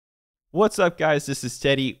What's up, guys? This is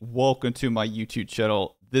Teddy. Welcome to my YouTube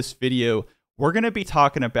channel. This video, we're going to be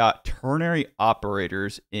talking about ternary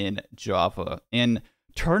operators in Java. And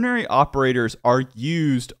ternary operators are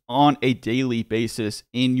used on a daily basis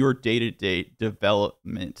in your day-to-day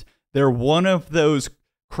development. They're one of those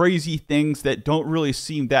crazy things that don't really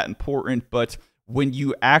seem that important, but when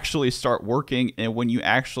you actually start working and when you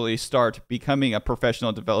actually start becoming a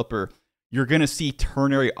professional developer, you're going to see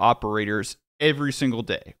ternary operators every single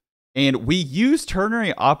day. And we use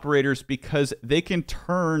ternary operators because they can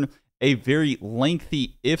turn a very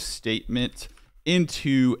lengthy if statement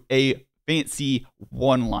into a fancy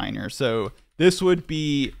one-liner. So this would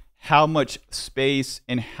be how much space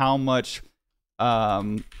and how much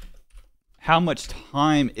time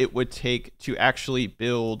it would take to actually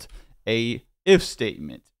build a if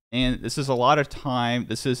statement. And this is a lot of time.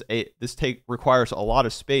 This requires a lot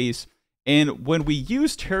of space. And when we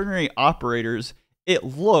use ternary operators, it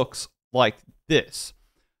looks like this.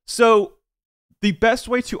 So the best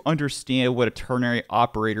way to understand what a ternary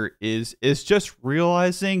operator is just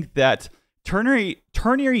realizing that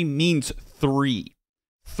ternary means three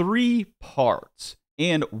parts.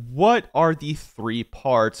 And what are the three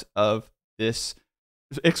parts of this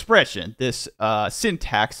expression, this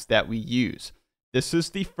syntax that we use? This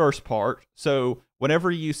is the first part. So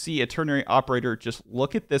whenever you see a ternary operator, just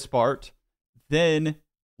look at this part, then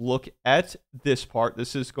look at this part.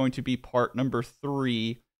 This is going to be part number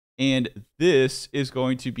 3, and this is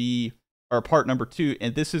going to be part number 2,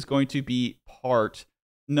 and this is going to be part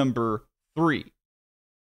number 3.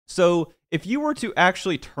 So if you were to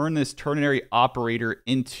actually turn this ternary operator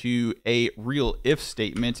into a real if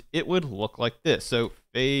statement, it would look like this. So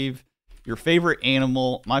your favorite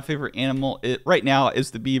animal, my favorite animal right now is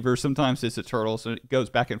the beaver. Sometimes it's a turtle, so it goes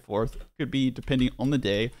back and forth. Could be depending on the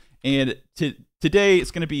day. And today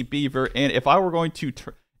it's going to be beaver. And if I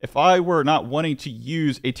were not wanting to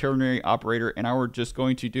use a ternary operator and I were just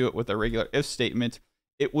going to do it with a regular if statement,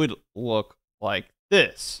 it would look like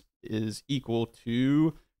this: is equal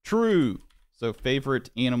to true. So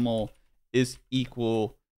favorite animal is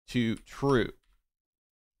equal to true.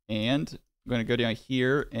 And I'm going to go down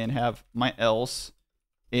here and have my else.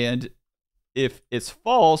 And if it's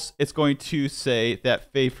false, it's going to say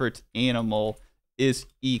that favorite animal is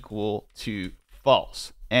equal to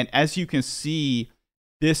false. And as you can see,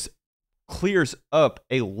 this clears up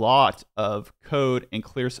a lot of code and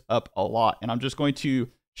clears up a lot. And I'm just going to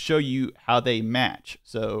show you how they match.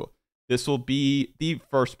 So this will be the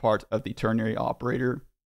first part of the ternary operator.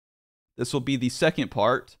 This will be the second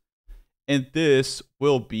part. And this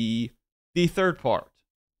will be the third part.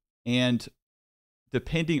 And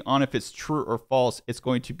depending on if it's true or false, it's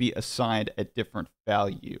going to be assigned a different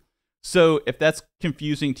value. So if that's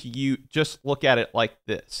confusing to you, just look at it like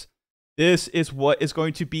this. This is what is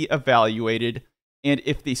going to be evaluated. And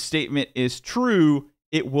if the statement is true,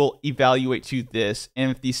 it will evaluate to this. And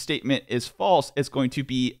if the statement is false, it's going to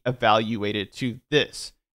be evaluated to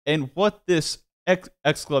this. And what this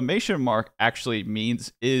exclamation mark actually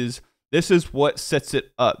means is this is what sets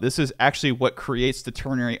it up. This is actually what creates the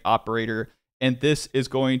ternary operator. And this is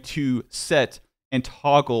going to set and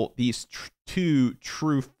toggle these two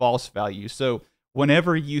true-false values. So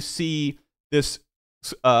whenever you see this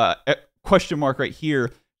question mark right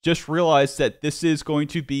here, just realize that this is going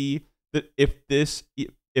to be that if this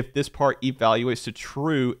part evaluates to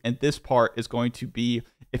true, and this part is going to be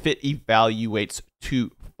if it evaluates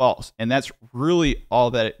to false. And that's really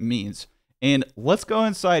all that it means. And let's go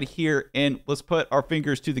inside here and let's put our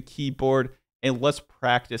fingers to the keyboard and let's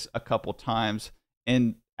practice a couple times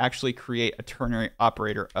and actually create a ternary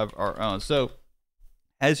operator of our own. So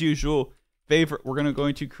as usual, we're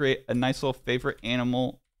going to create a nice little favorite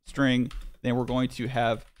animal string. Then we're going to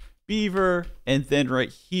have beaver, and then right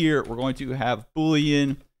here we're going to have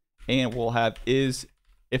boolean, and we'll have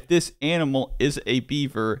if this animal is a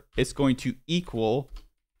beaver, it's going to equal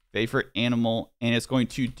favorite animal, and it's going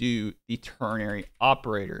to do the ternary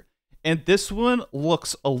operator. And this one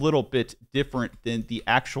looks a little bit different than the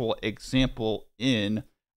actual example in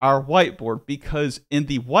our whiteboard, because in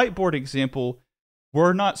the whiteboard example,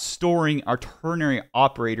 we're not storing our ternary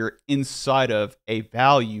operator inside of a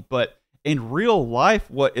value. But in real life,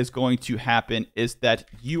 what is going to happen is that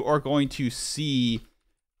you are going to see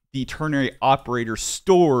the ternary operator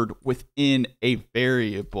stored within a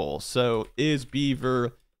variable. So is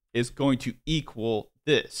beaver is going to equal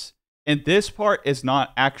this. And this part is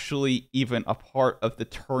not actually even a part of the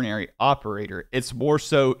ternary operator. It's more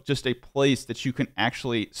so just a place that you can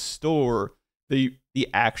actually store the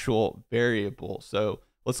actual variable. So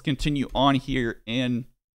let's continue on here. And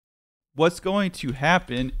what's going to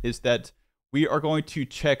happen is that we are going to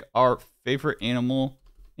check our favorite animal,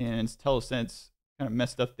 and tell us it's kind of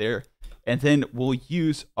messed up there. And then we'll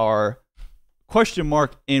use our question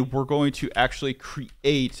mark, and we're going to actually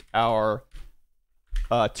create our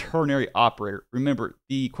ternary operator. Remember,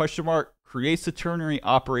 the question mark creates the ternary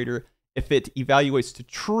operator. If it evaluates to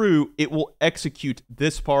true, it will execute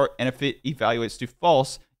this part, and if it evaluates to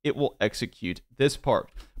false, it will execute this part.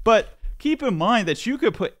 But keep in mind that you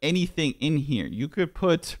could put anything in here. You could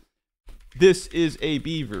put, this is a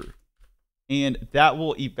beaver, and that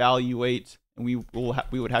will evaluate, and we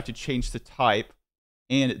would have to change the type.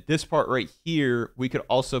 And this part right here, we could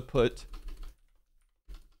also put,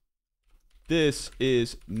 this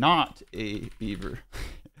is not a beaver.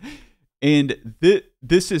 And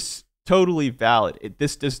this is totally valid.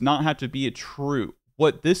 This does not have to be a true.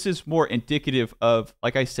 What this is more indicative of,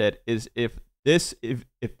 like I said, is if this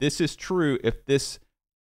is true, if this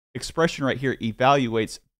expression right here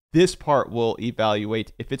evaluates, this part will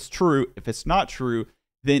evaluate. If it's true, if it's not true,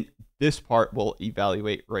 then this part will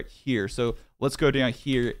evaluate right here. So let's go down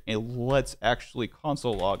here and let's actually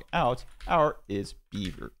console log out our is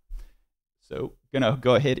beaver. So gonna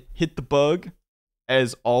go ahead, hit the bug.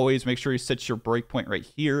 As always, make sure you set your breakpoint right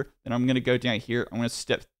here. Then I'm gonna go down here, I'm gonna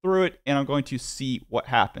step through it, and I'm going to see what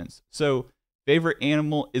happens. So favorite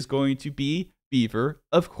animal is going to be beaver,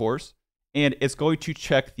 of course, and it's going to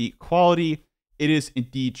check the quality. It is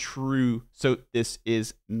indeed true, so this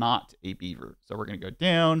is not a beaver. So we're gonna go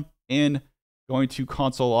down and going to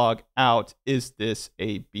console log out, is this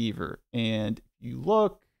a beaver? And if you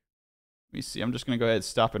look, let me see, I'm just gonna go ahead and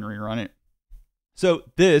stop and rerun it. So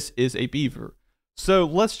this is a beaver. So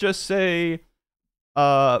let's just say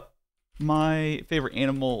my favorite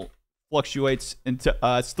animal fluctuates into,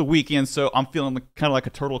 it's the weekend, so I'm feeling kind of like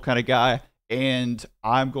a turtle kind of guy, and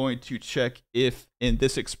I'm going to check if in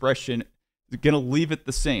this expression, going to leave it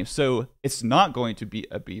the same. So it's not going to be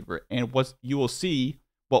a beaver, and what you will see,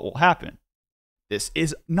 what will happen. This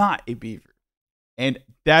is not a beaver. And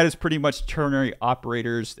that is pretty much ternary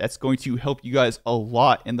operators. That's going to help you guys a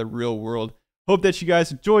lot in the real world. Hope that you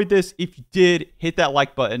guys enjoyed this. If you did, hit that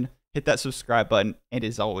like button, hit that subscribe button, and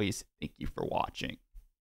as always, thank you for watching.